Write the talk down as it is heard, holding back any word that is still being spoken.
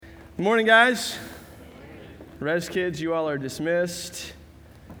Good morning, guys. Res kids, you all are dismissed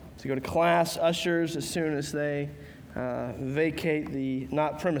to go to class. Ushers, as soon as they vacate the,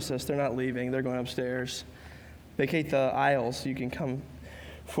 not premises, they're not leaving, they're going upstairs. Vacate the aisles, you can come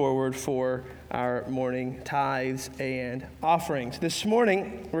forward for our morning tithes and offerings. This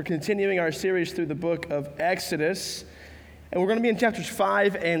morning, we're continuing our series through the book of Exodus, and we're going to be in chapters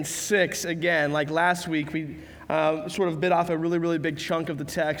 5 and 6 again. Like last week, we sort of bit off a really big chunk of the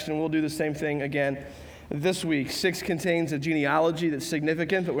text, and we'll do the same thing again this week. 6 contains a genealogy that's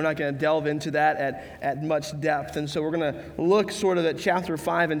significant, but we're not going to delve into that at much depth. And so we're going to look sort of at chapter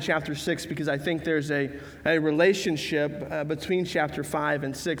 5 and chapter 6 because I think there's a relationship between chapter 5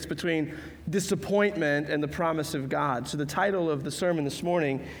 and 6, between disappointment and the promise of God. So the title of the sermon this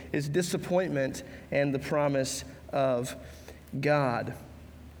morning is Disappointment and the Promise of God.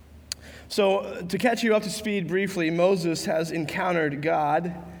 So to catch you up to speed briefly, Moses has encountered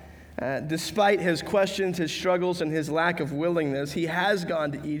God. Despite his questions, his struggles, and his lack of willingness, he has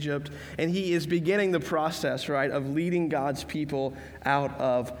gone to Egypt, and he is beginning the process, right, of leading God's people out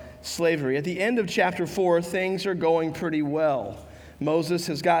of slavery. At the end of chapter 4, things are going pretty well. Moses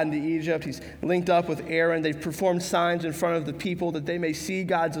has gotten to Egypt. He's linked up with Aaron. They've performed signs in front of the people that they may see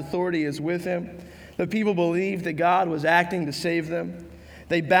God's authority is with him. The people believed that God was acting to save them.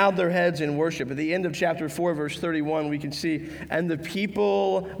 They bowed their heads in worship. At the end of chapter 4, verse 31, we can see, and the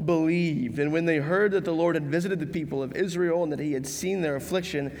people believed. And when they heard that the Lord had visited the people of Israel and that he had seen their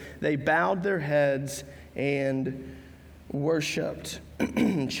affliction, they bowed their heads and worshiped.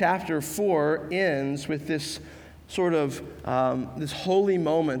 Chapter 4 ends with this sort of this holy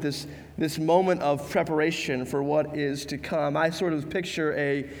moment, this moment of preparation for what is to come. I sort of picture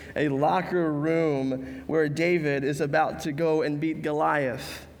a locker room where David is about to go and beat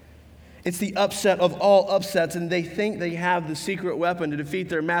Goliath. It's the upset of all upsets, and they think they have the secret weapon to defeat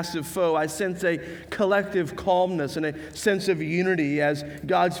their massive foe. I sense a collective calmness and a sense of unity as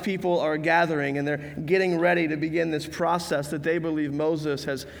God's people are gathering, and they're getting ready to begin this process that they believe Moses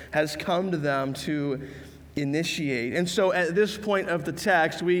has come to them to initiate. And so at this point of the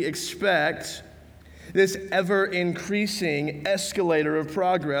text, we expect this ever-increasing escalator of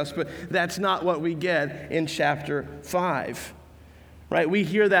progress, but that's not what we get in chapter 5. Right? We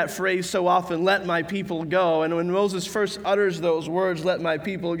hear that phrase so often, let my people go. And when Moses first utters those words, let my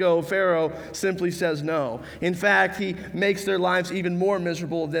people go, Pharaoh simply says no. In fact, he makes their lives even more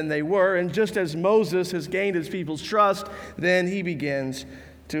miserable than they were. And just as Moses has gained his people's trust, then he begins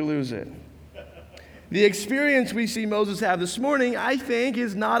to lose it. The experience we see Moses have this morning, I think,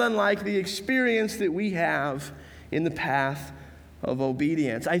 is not unlike the experience that we have in the path of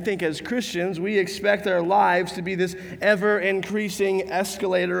obedience. I think as Christians, we expect our lives to be this ever-increasing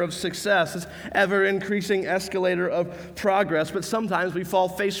escalator of success, this ever-increasing escalator of progress, but sometimes we fall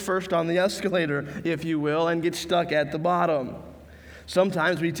face first on the escalator, if you will, and get stuck at the bottom.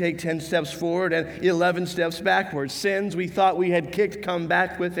 Sometimes we take 10 steps forward and 11 steps backwards. Sins we thought we had kicked come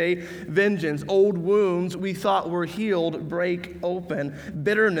back with a vengeance. Old wounds we thought were healed break open.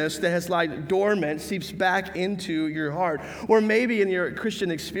 Bitterness that has lied dormant seeps back into your heart. Or maybe in your Christian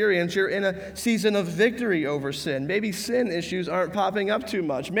experience, you're in a season of victory over sin. Maybe sin issues aren't popping up too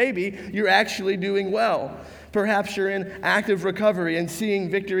much. Maybe you're actually doing well. Perhaps you're in active recovery and seeing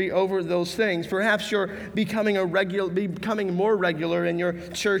victory over those things. Perhaps you're becoming more regular in your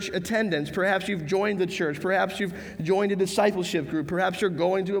church attendance. Perhaps you've joined the church. Perhaps you've joined a discipleship group. Perhaps you're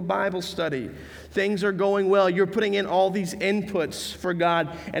going to a Bible study. Things are going well. You're putting in all these inputs for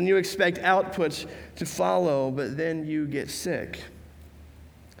God, and you expect outputs to follow, but then you get sick.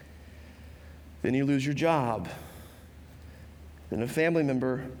 Then you lose your job. Then a family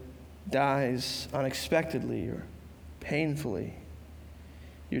member dies unexpectedly or painfully.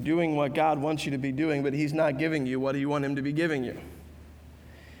 You're doing what God wants you to be doing, but he's not giving you what you want him to be giving you.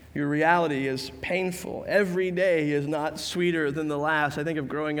 Your reality is painful. Every day is not sweeter than the last. I think of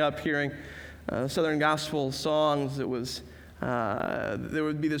growing up hearing Southern gospel songs. There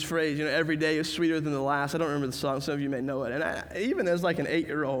would be this phrase, every day is sweeter than the last. I don't remember the song. Some of you may know it. And even as like an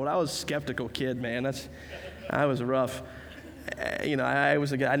 8-year-old, I was a skeptical kid, man. I was rough. I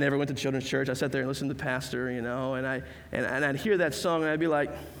was a guy. I never went to children's church. I sat there and listened to the pastor, and I'd hear that song, and I'd be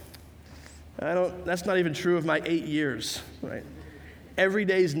like, that's not even true of my 8 years, right? Every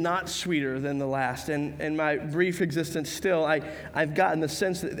day is not sweeter than the last. And in my brief existence still, I've gotten the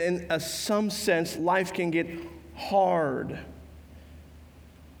sense that in some sense, life can get hard.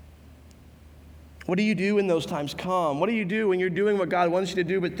 What do you do when those times come? What do you do when you're doing what God wants you to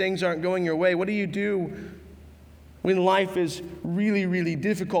do, but things aren't going your way? What do you do When life is really, really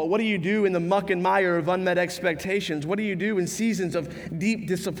difficult? What do you do in the muck and mire of unmet expectations? What do you do in seasons of deep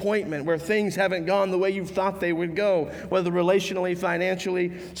disappointment where things haven't gone the way you thought they would go, whether relationally,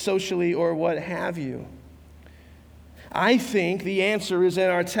 financially, socially, or what have you? I think the answer is in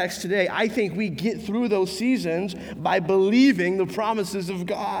our text today. I think we get through those seasons by believing the promises of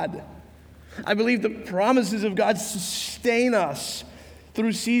God. I believe the promises of God sustain us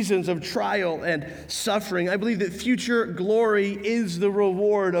through seasons of trial and suffering. I believe that future glory is the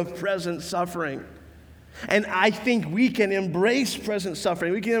reward of present suffering. And I think we can embrace present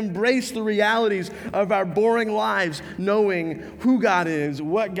suffering. We can embrace the realities of our boring lives, knowing who God is,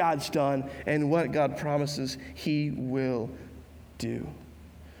 what God's done, and what God promises He will do.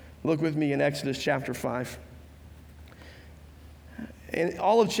 Look with me in Exodus chapter 5. In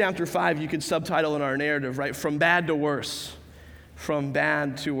all of chapter 5, you could subtitle in our narrative, right? From bad to worse. From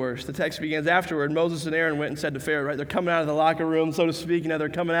bad to worse. The text begins afterward. Moses and Aaron went and said to Pharaoh, right? They're coming out of the locker room, so to speak. They're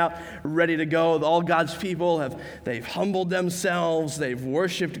coming out ready to go. All God's people they've humbled themselves. They've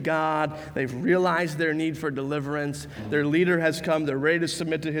worshiped God. They've realized their need for deliverance. Their leader has come. They're ready to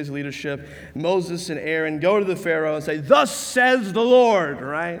submit to his leadership. Moses and Aaron go to the Pharaoh and say, "Thus says the Lord,"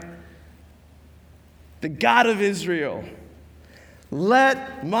 right? The God of Israel,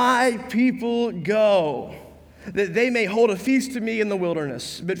 "Let my people go, that they may hold a feast to me in the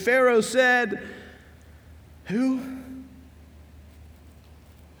wilderness." But Pharaoh said, Who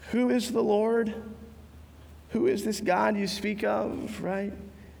is the Lord? Who is this God you speak of, right?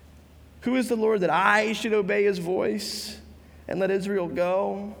 Who is the Lord that I should obey his voice and let Israel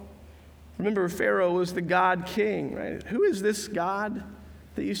go? Remember, Pharaoh was the God king, right? Who is this God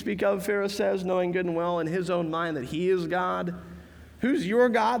that you speak of, Pharaoh says, knowing good and well in his own mind that he is God? Who's your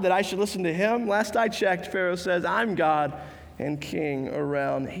God that I should listen to him? Last I checked, Pharaoh says, I'm God and king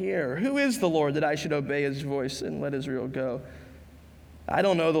around here. Who is the Lord that I should obey his voice and let Israel go? I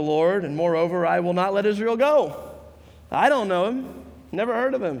don't know the Lord, and moreover, I will not let Israel go. I don't know him. Never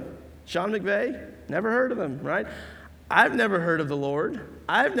heard of him. Sean McVay, never heard of him, right? I've never heard of the Lord.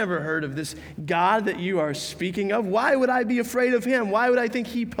 I've never heard of this God that you are speaking of. Why would I be afraid of him? Why would I think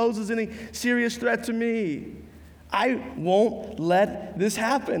he poses any serious threat to me? I won't let this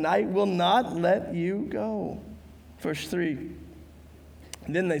happen. I will not let you go. Verse 3.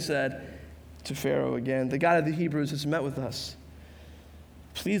 Then they said to Pharaoh again, the God of the Hebrews has met with us.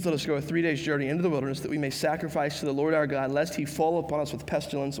 Please let us go a 3 days journey into the wilderness that we may sacrifice to the Lord our God, lest he fall upon us with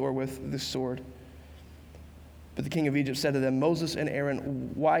pestilence or with the sword. But the king of Egypt said to them, Moses and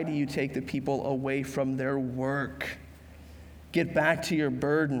Aaron, why do you take the people away from their work? Get back to your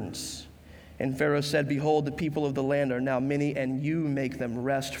burdens. And Pharaoh said, behold, the people of the land are now many, and you make them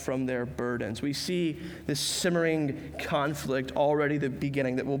rest from their burdens. We see this simmering conflict already the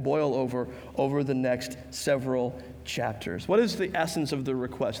beginning that will boil over the next several chapters. What is the essence of the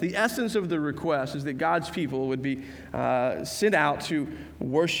request? The essence of the request is that God's people would be sent out to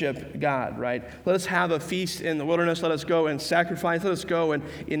worship God, right? Let us have a feast in the wilderness. Let us go and sacrifice. Let us go and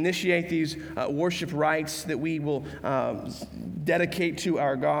initiate these worship rites that we will dedicate to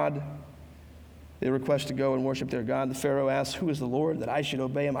our God. They request to go and worship their God. The Pharaoh asks, who is the Lord that I should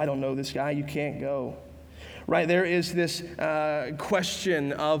obey him? I don't know this guy. You can't go. Right, there is this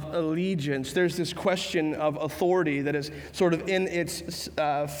question of allegiance. There's this question of authority that is sort of in its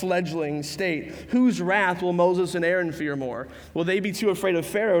fledgling state. Whose wrath will Moses and Aaron fear more? Will they be too afraid of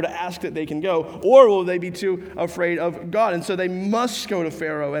Pharaoh to ask that they can go? Or will they be too afraid of God? And so they must go to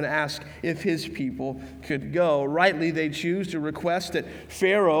Pharaoh and ask if his people could go. Rightly, they choose to request that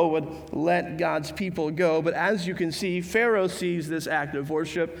Pharaoh would let God's people go. But as you can see, Pharaoh sees this act of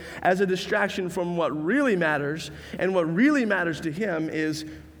worship as a distraction from what really matters. And what really matters to him is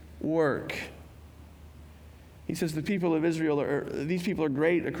work. He says the people of Israel, these people are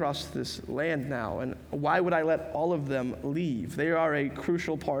great across this land now, and why would I let all of them leave? They are a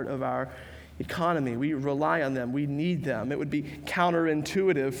crucial part of our economy. We rely on them. We need them. It would be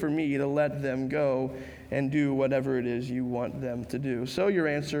counterintuitive for me to let them go and do whatever it is you want them to do. So your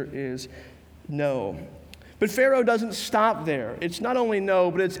answer is no. But Pharaoh doesn't stop there. It's not only no,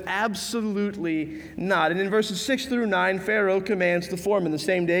 but it's absolutely not. And in verses 6 through 9, Pharaoh commands the foreman. The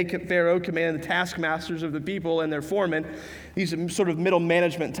same day, Pharaoh commanded the taskmasters of the people and their foremen, these sort of middle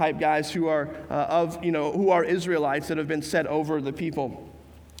management type guys who are who are Israelites that have been set over the people.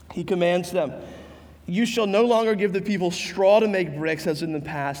 He commands them, you shall no longer give the people straw to make bricks as in the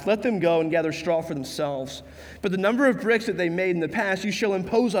past. Let them go and gather straw for themselves. But the number of bricks that they made in the past, you shall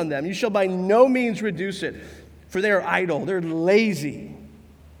impose on them. You shall by no means reduce it, for they are idle. They're lazy.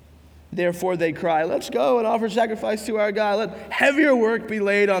 Therefore they cry, let's go and offer sacrifice to our God. Let heavier work be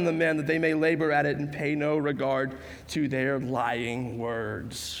laid on the men, that they may labor at it and pay no regard to their lying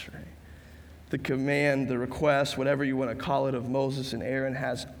words. Right? The command, the request, whatever you want to call it, of Moses and Aaron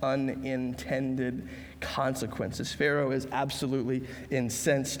has unintended consequences. Pharaoh is absolutely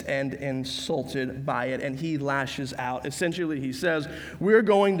incensed and insulted by it, and he lashes out. Essentially, he says, we're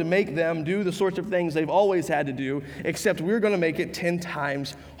going to make them do the sorts of things they've always had to do, except we're going to make it 10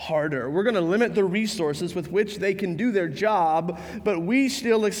 times harder. We're going to limit the resources with which they can do their job, but we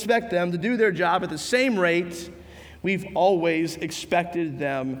still expect them to do their job at the same rate we've always expected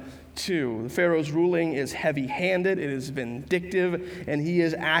them to. Pharaoh's ruling is heavy-handed, it is vindictive, and he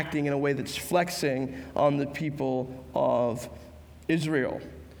is acting in a way that's flexing on the people of Israel.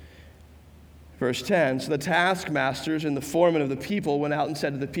 Verse 10, so the taskmasters and the foremen of the people went out and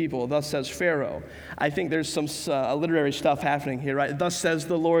said to the people, thus says Pharaoh. I think there's some literary stuff happening here, right? Thus says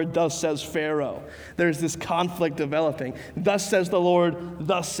the Lord, thus says Pharaoh. There's this conflict developing. Thus says the Lord,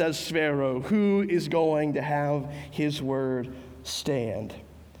 thus says Pharaoh. Who is going to have his word stand?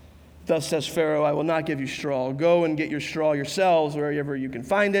 Thus says Pharaoh, I will not give you straw. Go and get your straw yourselves wherever you can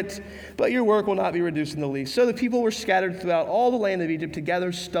find it, but your work will not be reduced in the least. So the people were scattered throughout all the land of Egypt to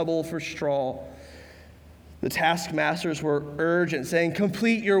gather stubble for straw. The taskmasters were urgent, saying,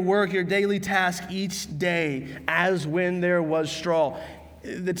 complete your work, your daily task each day, as when there was straw.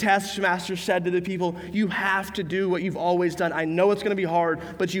 The taskmaster said to the people, you have to do what you've always done. I know it's going to be hard,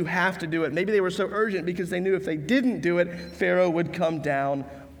 but you have to do it. Maybe they were so urgent because they knew if they didn't do it, Pharaoh would come down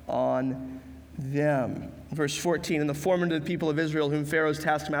on them. Verse 14, and the foremen of the people of Israel, whom Pharaoh's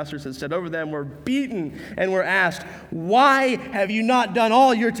taskmasters had set over them, were beaten and were asked, why have you not done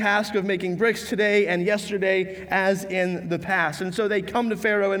all your task of making bricks today and yesterday as in the past? And so they come to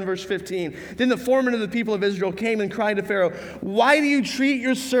Pharaoh in verse 15. Then the foremen of the people of Israel came and cried to Pharaoh, why do you treat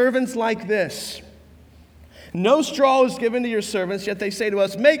your servants like this? No straw is given to your servants, yet they say to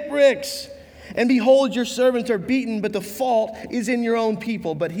us, make bricks. And behold, your servants are beaten, but the fault is in your own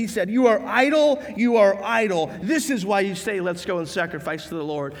people. But he said, you are idle, you are idle. This is why you say, let's go and sacrifice to the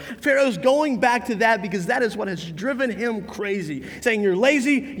Lord. Pharaoh's going back to that because that is what has driven him crazy. Saying, you're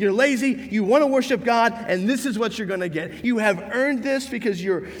lazy, you want to worship God, and this is what you're going to get. You have earned this because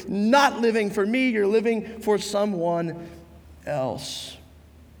you're not living for me, you're living for someone else.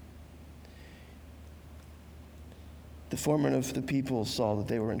 The foreman of the people saw that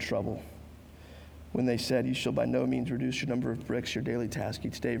they were in trouble when they said, you shall by no means reduce your number of bricks, your daily task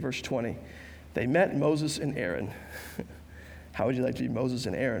each day. Verse 20, they met Moses and Aaron. How would you like to be Moses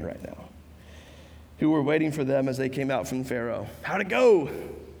and Aaron right now? Who were waiting for them as they came out from Pharaoh. How'd it go?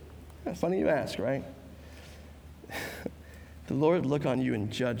 Funny you ask, right? The Lord look on you and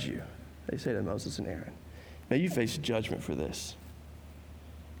judge you, they say to Moses and Aaron. May you face judgment for this,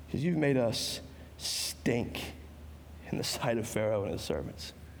 because you've made us stink in the sight of Pharaoh and his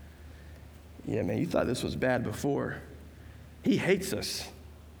servants. Yeah, man, you thought this was bad before. He hates us.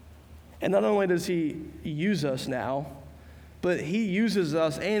 And not only does he use us now, but he uses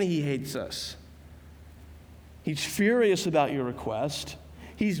us and he hates us. He's furious about your request.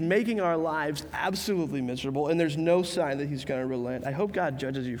 He's making our lives absolutely miserable, and there's no sign that he's going to relent. I hope God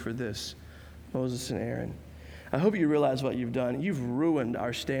judges you for this, Moses and Aaron. I hope you realize what you've done. You've ruined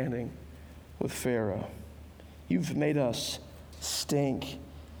our standing with Pharaoh. You've made us stink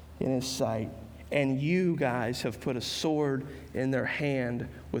in his sight, and you guys have put a sword in their hand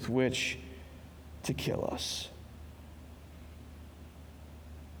with which to kill us.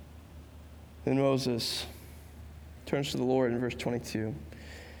 Then Moses turns to the Lord in verse 22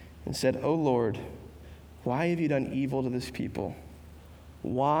 and said, O Lord, why have you done evil to this people?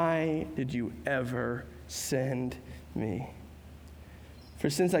 Why did you ever send me? For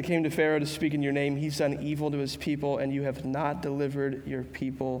since I came to Pharaoh to speak in your name, he's done evil to his people, and you have not delivered your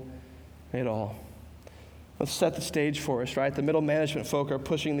people at all. Let's set the stage for us, right? The middle management folk are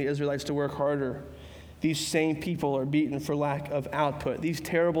pushing the Israelites to work harder. These same people are beaten for lack of output. These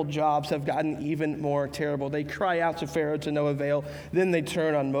terrible jobs have gotten even more terrible. They cry out to Pharaoh to no avail. Then they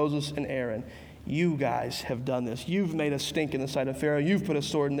turn on Moses and Aaron. You guys have done this. You've made us stink in the sight of Pharaoh. You've put a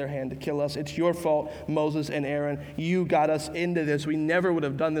sword in their hand to kill us. It's your fault, Moses and Aaron. You got us into this. We never would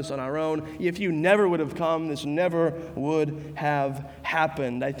have done this on our own. If you never would have come, this never would have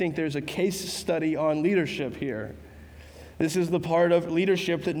happened. I think there's a case study on leadership here. This is the part of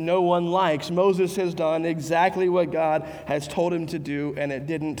leadership that no one likes. Moses has done exactly what God has told him to do, and it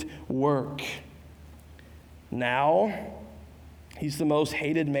didn't work. Now, he's the most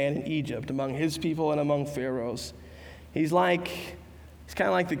hated man in Egypt among his people and among Pharaoh's. He's kind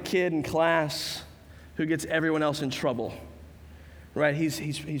of like the kid in class who gets everyone else in trouble, right?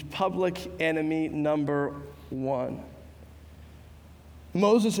 He's public enemy number one.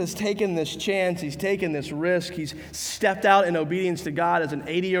 Moses has taken this chance, he's taken this risk, he's stepped out in obedience to God as an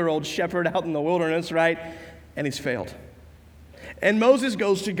 80-year-old shepherd out in the wilderness, right? And he's failed. And Moses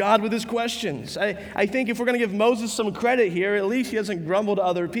goes to God with his questions. I think if we're going to give Moses some credit here, at least he doesn't grumble to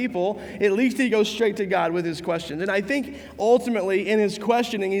other people. At least he goes straight to God with his questions. And I think ultimately in his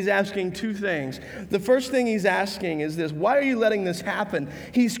questioning, he's asking two things. The first thing he's asking is this: why are you letting this happen?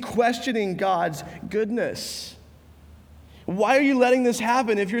 He's questioning God's goodness. Why are you letting this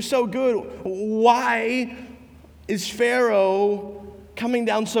happen? If you're so good, why is Pharaoh coming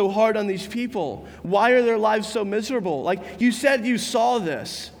down so hard on these people? Why are their lives so miserable? Like, you said you saw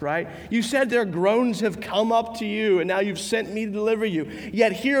this, right? You said their groans have come up to you, and now you've sent me to deliver you.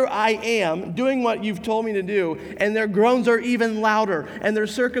 Yet here I am doing what you've told me to do, and their groans are even louder, and their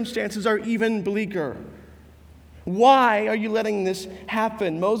circumstances are even bleaker. Why are you letting this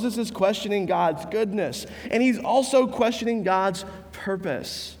happen? Moses is questioning God's goodness, and he's also questioning God's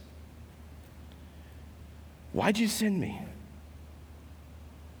purpose. Why'd you send me?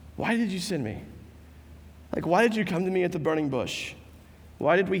 Why did you send me? Like, why did you come to me at the burning bush?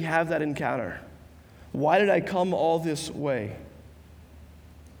 Why did we have that encounter? Why did I come all this way?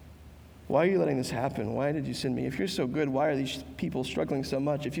 Why are you letting this happen? Why did you send me? If you're so good, why are these people struggling so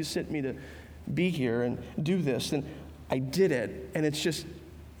much? If you sent me to be here and do this, then I did it, and it's just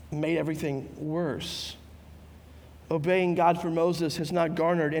made everything worse. Obeying God for Moses has not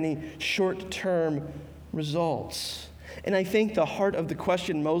garnered any short-term results. And I think the heart of the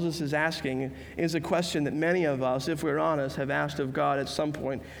question Moses is asking is a question that many of us, if we're honest, have asked of God at some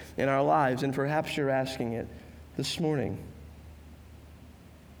point in our lives, and perhaps you're asking it this morning.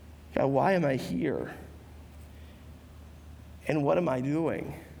 God, why am I here? And what am I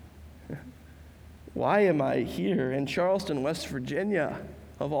doing? Why am I here in Charleston, West Virginia,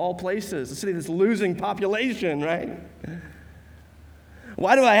 of all places, a city that's losing population, right?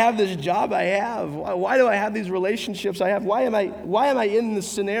 Why do I have this job I have? Why do I have these relationships I have? Why am I in this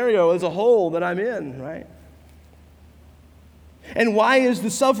scenario as a whole that I'm in, right? And why is the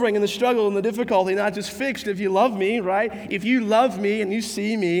suffering and the struggle and the difficulty not just fixed if you love me, right? If you love me and you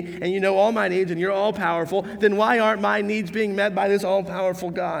see me and you know all my needs and you're all powerful, then why aren't my needs being met by this all-powerful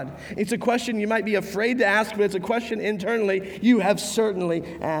God? It's a question you might be afraid to ask, but it's a question internally you have certainly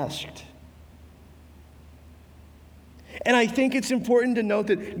asked. And I think it's important to note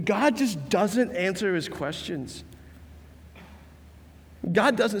that God just doesn't answer his questions.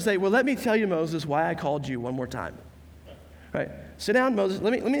 God doesn't say, well, let me tell you, Moses, why I called you one more time. Right? Sit down, Moses.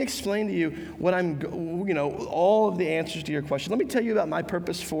 Let me explain to you what all of the answers to your question. Let me tell you about my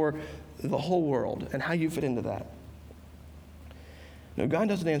purpose for the whole world and how you fit into that. No, God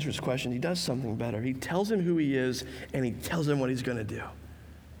doesn't answer his questions. He does something better. He tells him who he is, and he tells him what he's going to do.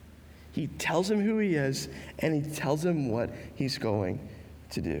 He tells him who he is, and he tells him what he's going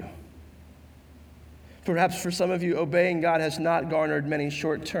to do. Perhaps for some of you, obeying God has not garnered many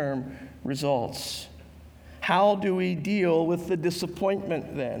short-term results. How do we deal with the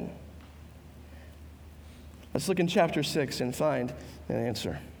disappointment then? Let's look in chapter 6 and find an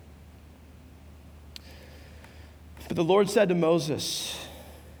answer. But the Lord said to Moses,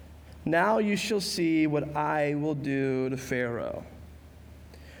 "Now you shall see what I will do to Pharaoh.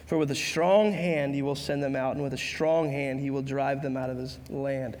 For with a strong hand he will send them out, and with a strong hand he will drive them out of his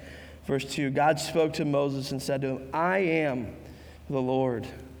land." Verse 2, God spoke to Moses and said to him, "I am the Lord."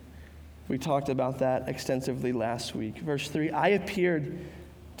 We talked about that extensively last week. Verse 3, I appeared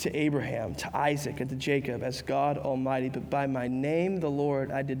to Abraham, to Isaac, and to Jacob as God Almighty, but by my name, the Lord,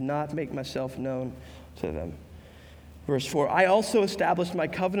 I did not make myself known to them. Verse 4, I also established my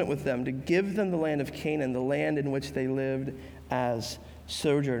covenant with them to give them the land of Canaan, the land in which they lived as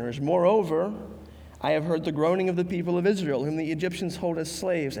sojourners. Moreover, I have heard the groaning of the people of Israel, whom the Egyptians hold as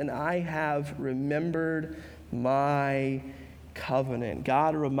slaves, and I have remembered my covenant.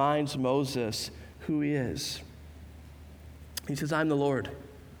 God reminds Moses who he is. He says, I'm the Lord.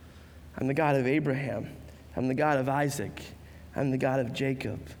 I'm the God of Abraham. I'm the God of Isaac. I'm the God of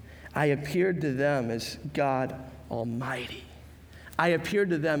Jacob. I appeared to them as God Almighty. I appeared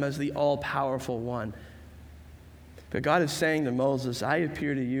to them as the all-powerful one. But God is saying to Moses, I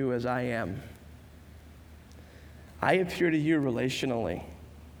appear to you as I am. I appear to you relationally.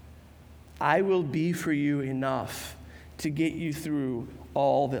 I will be for you enough to get you through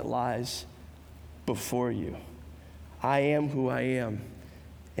all that lies before you. I am who I am,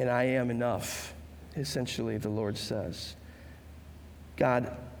 and I am enough, essentially, the Lord says.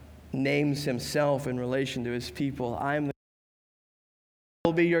 God names himself in relation to his people. I am the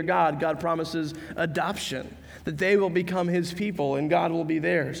will be your God. God promises adoption, that they will become his people and God will be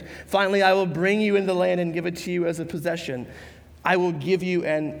theirs. Finally, I will bring you into the land and give it to you as a possession. I will give you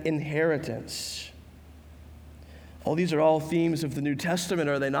an inheritance. Oh, these are all themes of the New Testament,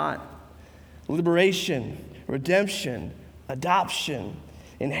 are they not? Liberation, redemption, adoption,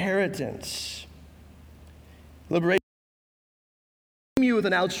 inheritance. Liberation. You with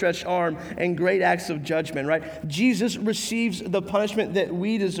an outstretched arm and great acts of judgment, right? Jesus receives the punishment that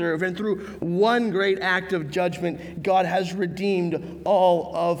we deserve, and through one great act of judgment, God has redeemed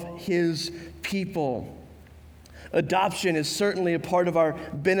all of his people. Adoption is certainly a part of our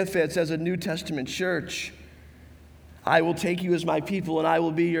benefits as a New Testament church. I will take you as my people, and I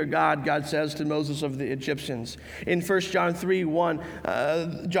will be your God, God says to Moses of the Egyptians. In 1 John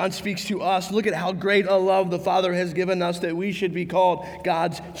 3:1, John speaks to us. Look at how great a love the Father has given us that we should be called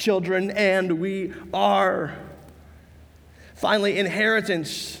God's children, and we are. Finally,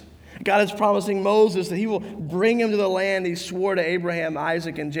 inheritance. God is promising Moses that he will bring him to the land he swore to Abraham,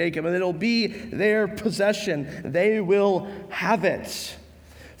 Isaac, and Jacob, and it'll be their possession. They will have it.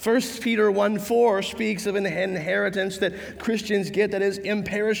 1 Peter 1:4 speaks of an inheritance that Christians get that is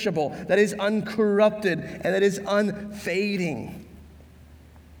imperishable, that is uncorrupted, and that is unfading.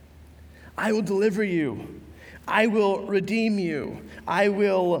 I will deliver you. I will redeem you. I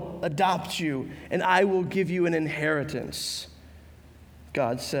will adopt you, and I will give you an inheritance,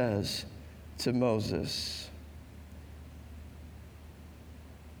 God says to Moses.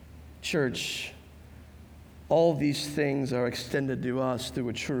 Church, all these things are extended to us through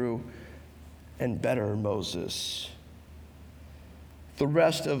a true and better Moses. The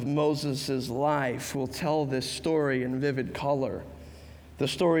rest of Moses' life will tell this story in vivid color. The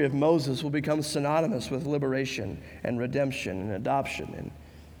story of Moses will become synonymous with liberation and redemption and adoption and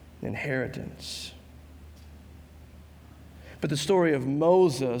inheritance. But the story of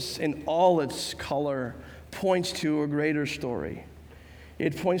Moses, in all its color, points to a greater story.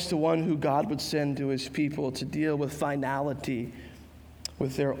 It points to one who God would send to his people to deal with finality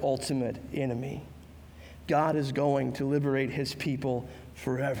with their ultimate enemy. God is going to liberate his people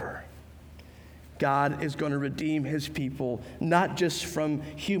forever. God is going to redeem his people, not just from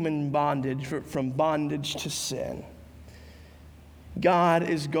human bondage, but from bondage to sin. God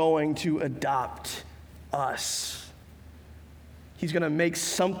is going to adopt us. He's going to make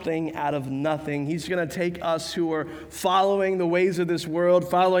something out of nothing. He's going to take us who are following the ways of this world,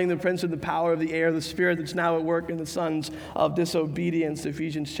 following the prince of the power of the air, the spirit that's now at work in the sons of disobedience,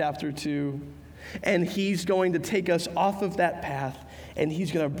 Ephesians chapter 2. And he's going to take us off of that path, and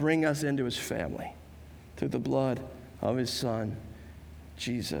he's going to bring us into his family through the blood of his son,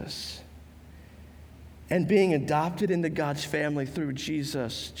 Jesus. And being adopted into God's family through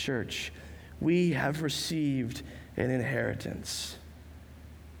Jesus, church, we have received an inheritance.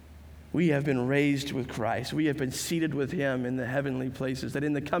 We have been raised with Christ. We have been seated with him in the heavenly places, that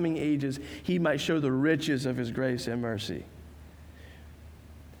in the coming ages he might show the riches of his grace and mercy.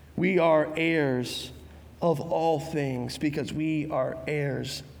 We are heirs of all things because we are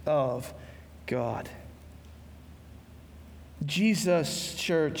heirs of God. Jesus,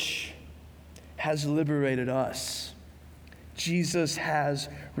 church, has liberated us. Jesus has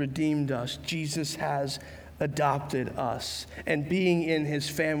redeemed us. Jesus has adopted us. And being in his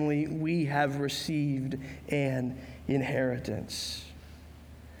family, we have received an inheritance.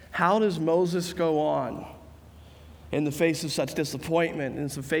 How does Moses go on in the face of such disappointment, in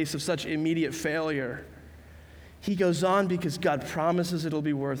the face of such immediate failure? He goes on because God promises it'll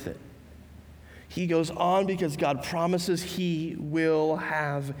be worth it. He goes on because God promises he will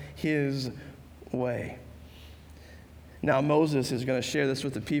have his way. Now, Moses is going to share this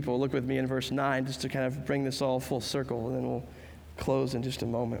with the people. Look with me in verse 9 just to kind of bring this all full circle, and then we'll close in just a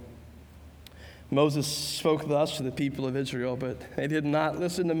moment. Moses spoke thus to the people of Israel, but they did not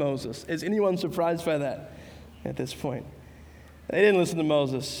listen to Moses. Is anyone surprised by that at this point? They didn't listen to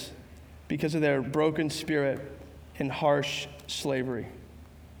Moses because of their broken spirit and harsh slavery.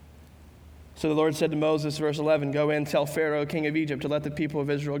 So the Lord said to Moses, verse 11, "Go in, tell Pharaoh, king of Egypt, to let the people of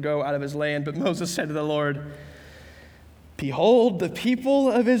Israel go out of his land." But Moses said to the Lord, "Behold, the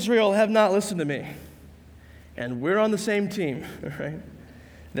people of Israel have not listened to me." And we're on the same team, right?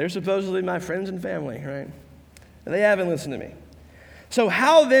 They're supposedly my friends and family, right? And they haven't listened to me. "So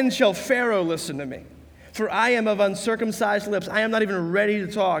how then shall Pharaoh listen to me? For I am of uncircumcised lips. I am not even ready to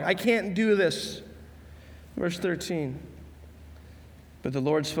talk. I can't do this." Verse 13. But the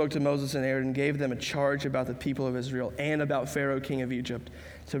Lord spoke to Moses and Aaron and gave them a charge about the people of Israel and about Pharaoh, king of Egypt,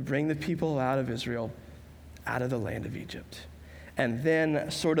 to bring the people out of Israel out of the land of Egypt. And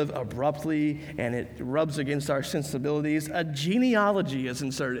then sort of abruptly, and it rubs against our sensibilities, a genealogy is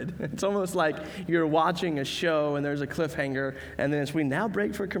inserted. It's almost like you're watching a show and there's a cliffhanger, and then we now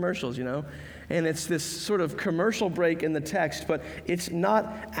break for commercials, And it's this sort of commercial break in the text, but it's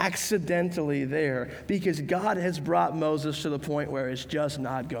not accidentally there because God has brought Moses to the point where it's just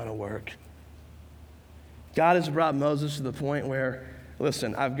not going to work. God has brought Moses to the point where,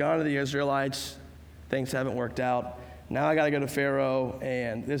 listen, I've gone to the Israelites, things haven't worked out. Now I got to go to Pharaoh,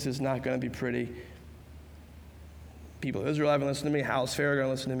 and this is not going to be pretty. People of Israel haven't listened to me. How is Pharaoh going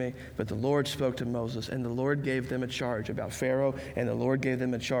to listen to me? But the Lord spoke to Moses, and the Lord gave them a charge about Pharaoh, and the Lord gave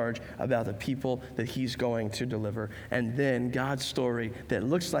them a charge about the people that he's going to deliver. And then God's story that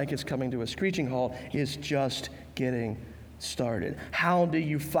looks like it's coming to a screeching halt is just getting started. How do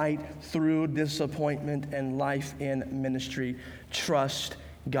you fight through disappointment and life in ministry? Trust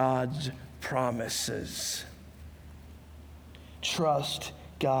God's promises. Trust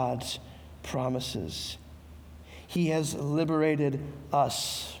God's promises. He has liberated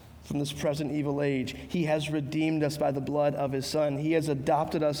us from this present evil age. He has redeemed us by the blood of his Son. He has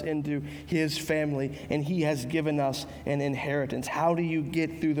adopted us into his family, and he has given us an inheritance. How do you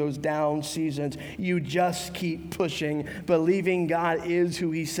get through those down seasons? You just keep pushing, believing God is who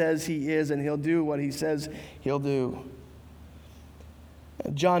he says he is, and he'll do what he says he'll do.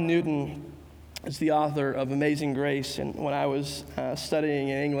 John Newton is the author of Amazing Grace, and when I was studying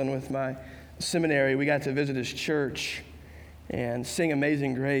in England with my seminary, we got to visit his church and sing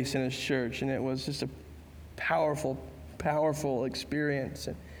Amazing Grace in his church, and it was just a powerful, powerful experience.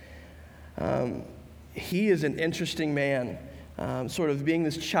 And he is an interesting man, sort of being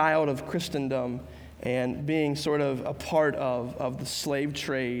this child of Christendom and being sort of a part of the slave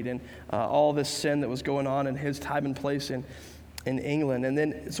trade and all this sin that was going on in his time and place in England. And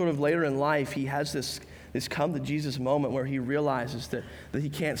then sort of later in life, he has this come to Jesus moment where he realizes that he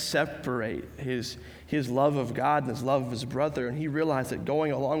can't separate his love of God and his love of his brother. And he realized that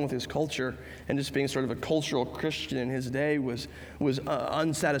going along with his culture and just being sort of a cultural Christian in his day was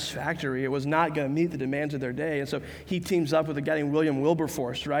unsatisfactory. It was not going to meet the demands of their day. And so he teams up with a guy named William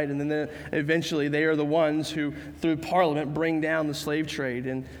Wilberforce, right? And then eventually they are the ones who, through Parliament, bring down the slave trade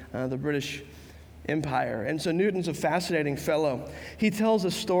in the British Empire. And so Newton's a fascinating fellow. He tells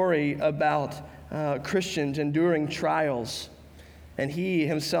a story about Christians enduring trials, and he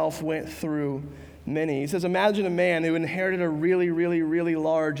himself went through many. He says, imagine a man who inherited a really, really, really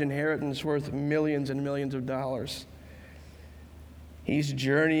large inheritance worth millions and millions of dollars. He's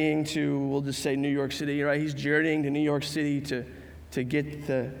journeying to, we'll just say New York City, right? He's journeying to New York City to get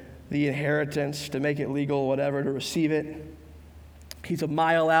the inheritance, to make it legal, whatever, to receive it. He's a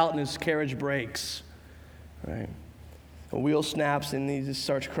mile out and his carriage breaks, right? A wheel snaps and he just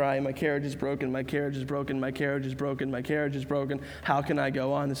starts crying, my carriage is broken, my carriage is broken, my carriage is broken, my carriage is broken. How can I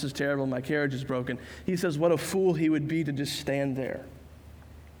go on? This is terrible, my carriage is broken. He says what a fool he would be to just stand there.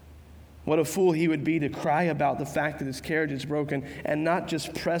 What a fool he would be to cry about the fact that his carriage is broken and not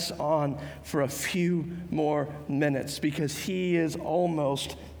just press on for a few more minutes because he is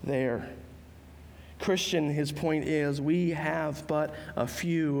almost there. Christian, his point is, we have but a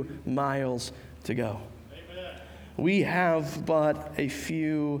few miles to go. Amen. We have but a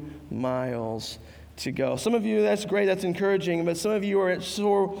few miles to go. Some of you, that's great, that's encouraging, but some of you are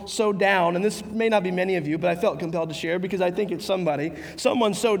so down, and this may not be many of you, but I felt compelled to share because I think it's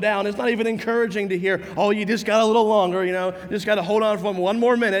someone so down, it's not even encouraging to hear, oh, you just got a little longer, just got to hold on for one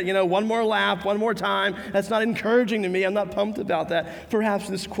more minute, one more lap, one more time. That's not encouraging to me. I'm not pumped about that. Perhaps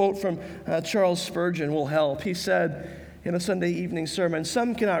this quote from Charles Spurgeon will help. He said in a Sunday evening sermon,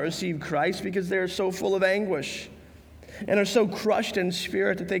 some cannot receive Christ because they are so full of anguish and are so crushed in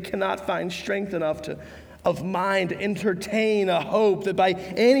spirit that they cannot find strength enough of mind to entertain a hope that by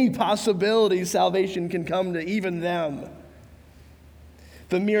any possibility salvation can come to even them.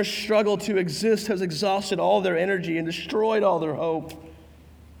 The mere struggle to exist has exhausted all their energy and destroyed all their hope.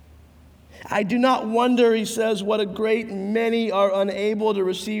 I do not wonder, he says, what a great many are unable to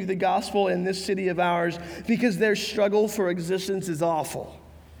receive the gospel in this city of ours because their struggle for existence is awful.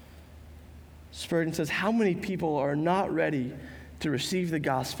 Spurgeon says, how many people are not ready to receive the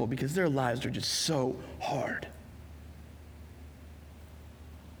gospel because their lives are just so hard?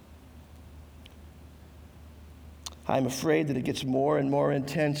 I'm afraid that it gets more and more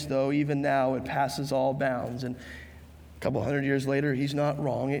intense, though. Even now, it passes all bounds. And a couple hundred years later, he's not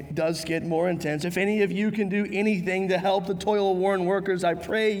wrong. It does get more intense. If any of you can do anything to help the toil-worn workers, I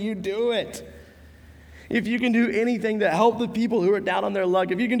pray you do it. If you can do anything to help the people who are down on their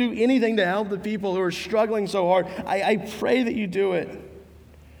luck, if you can do anything to help the people who are struggling so hard, I pray that you do it.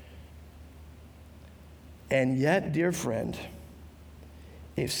 And yet, dear friend,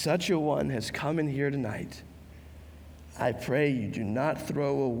 if such a one has come in here tonight, I pray you do not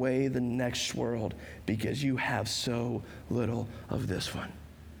throw away the next world because you have so little of this one.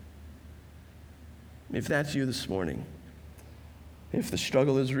 If that's you this morning, if the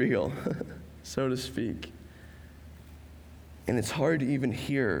struggle is real, so to speak, and it's hard to even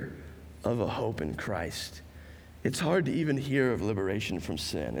hear of a hope in Christ. It's hard to even hear of liberation from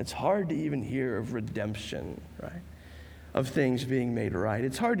sin. It's hard to even hear of redemption, right? Of things being made right.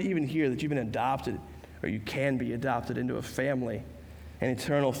 It's hard to even hear that you've been adopted, or you can be adopted into a family, an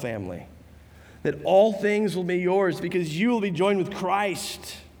eternal family. That all things will be yours because you will be joined with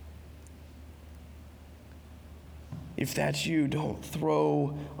Christ. If that's you, don't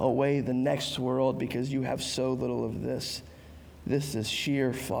throw away the next world because you have so little of this. This is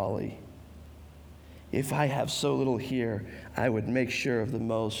sheer folly. If I have so little here, I would make sure of the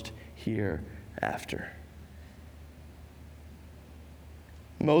most hereafter.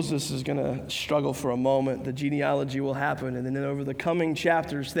 Moses is going to struggle for a moment. The genealogy will happen, and then over the coming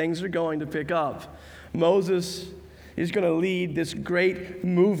chapters, things are going to pick up. Moses is going to lead this great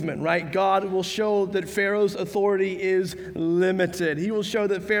movement, right? God will show that Pharaoh's authority is limited. He will show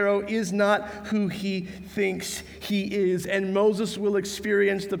that Pharaoh is not who he thinks he is, and Moses will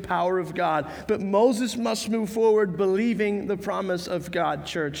experience the power of God. But Moses must move forward believing the promise of God,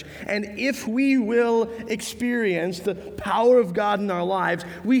 church. And if we will experience the power of God in our lives,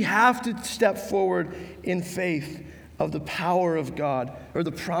 we have to step forward in faith of the power of God, or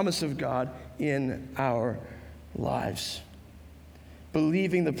the promise of God in our lives.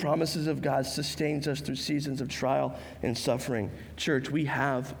 Believing the promises of God sustains us through seasons of trial and suffering. Church, we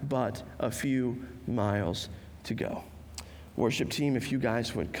have but a few miles to go. Worship team, if you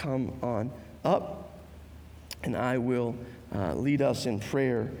guys would come on up, and I will lead us in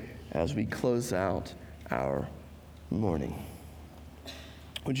prayer as we close out our morning.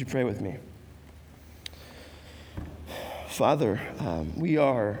 Would you pray with me? Father, we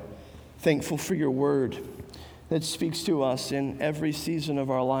are thankful for your word that speaks to us in every season of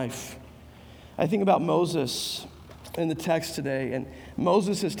our life. I think about Moses in the text today, and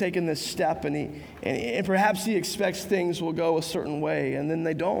Moses has taken this step, and perhaps he expects things will go a certain way, and then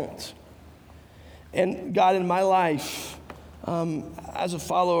they don't. And God, in my life, as a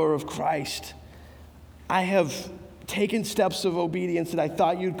follower of Christ, I have taken steps of obedience that I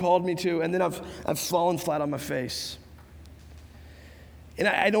thought you'd called me to, and then I've fallen flat on my face. And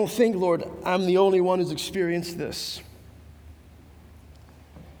I don't think, Lord, I'm the only one who's experienced this.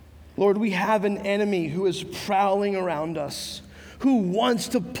 Lord, we have an enemy who is prowling around us, who wants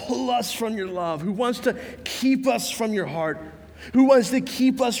to pull us from your love, who wants to keep us from your heart, who wants to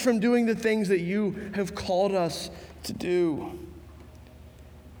keep us from doing the things that you have called us to do.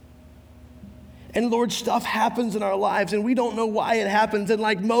 And Lord, stuff happens in our lives, and we don't know why it happens. And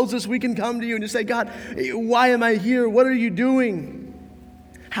like Moses, we can come to you and just say, God, why am I here? What are you doing?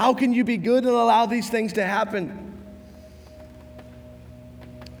 How can you be good and allow these things to happen?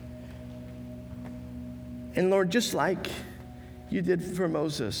 And Lord, just like you did for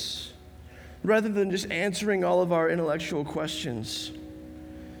Moses, rather than just answering all of our intellectual questions,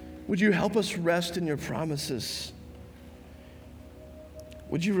 would you help us rest in your promises?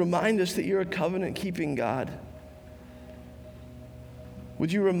 Would you remind us that you're a covenant-keeping God?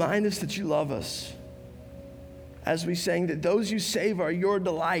 Would you remind us that you love us? As we sang that those you save are your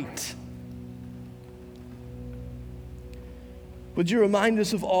delight. Would you remind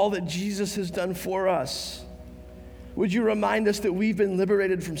us of all that Jesus has done for us? Would you remind us that we've been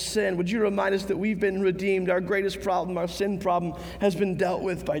liberated from sin? Would you remind us that we've been redeemed? Our greatest problem, our sin problem, has been dealt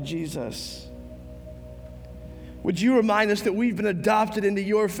with by Jesus. Would you remind us that we've been adopted into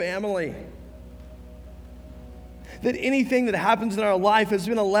your family? That anything that happens in our life has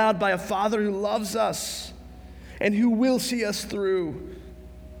been allowed by a Father who loves us and who will see us through.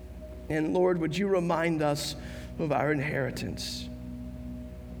 And Lord, would you remind us of our inheritance?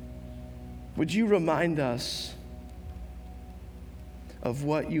 Would you remind us of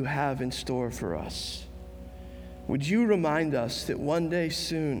what you have in store for us? Would you remind us that one day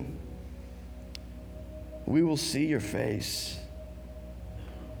soon we will see your face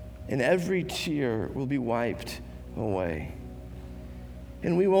and every tear will be wiped away,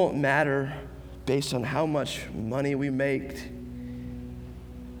 and we won't matter based on how much money we make.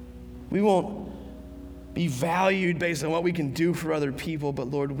 We won't be valued based on what we can do for other people, but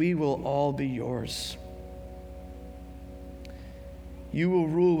Lord, we will all be yours. You will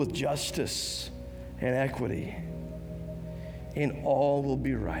rule with justice and equity, and all will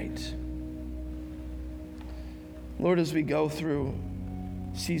be right. Lord, as we go through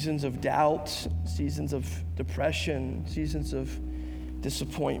seasons of doubt, seasons of depression, seasons of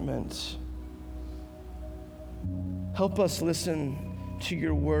disappointment. Help us listen to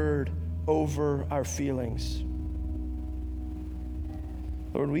your word over our feelings.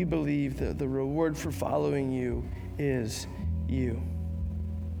 Lord, we believe that the reward for following you is you.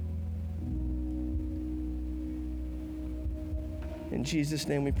 In Jesus'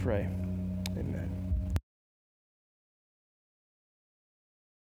 name we pray. Amen.